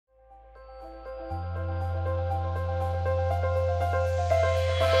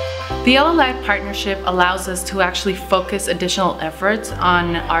The LLI partnership allows us to actually focus additional efforts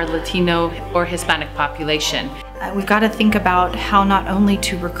on our Latino or Hispanic population. We've got to think about how not only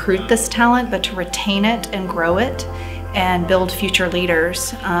to recruit this talent, but to retain it and grow it and build future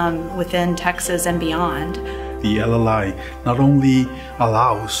leaders within Texas and beyond. The LLI not only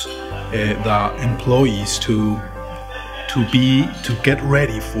allows the employees to get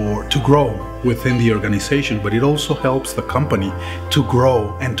ready to grow within the organization, but it also helps the company to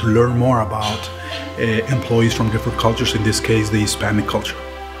grow and to learn more about employees from different cultures, in this case the Hispanic culture.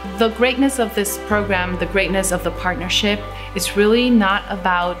 The greatness of this program, the greatness of the partnership, is really not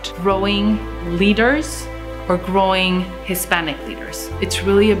about growing leaders or growing Hispanic leaders. It's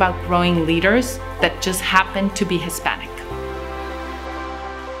really about growing leaders that just happen to be Hispanic.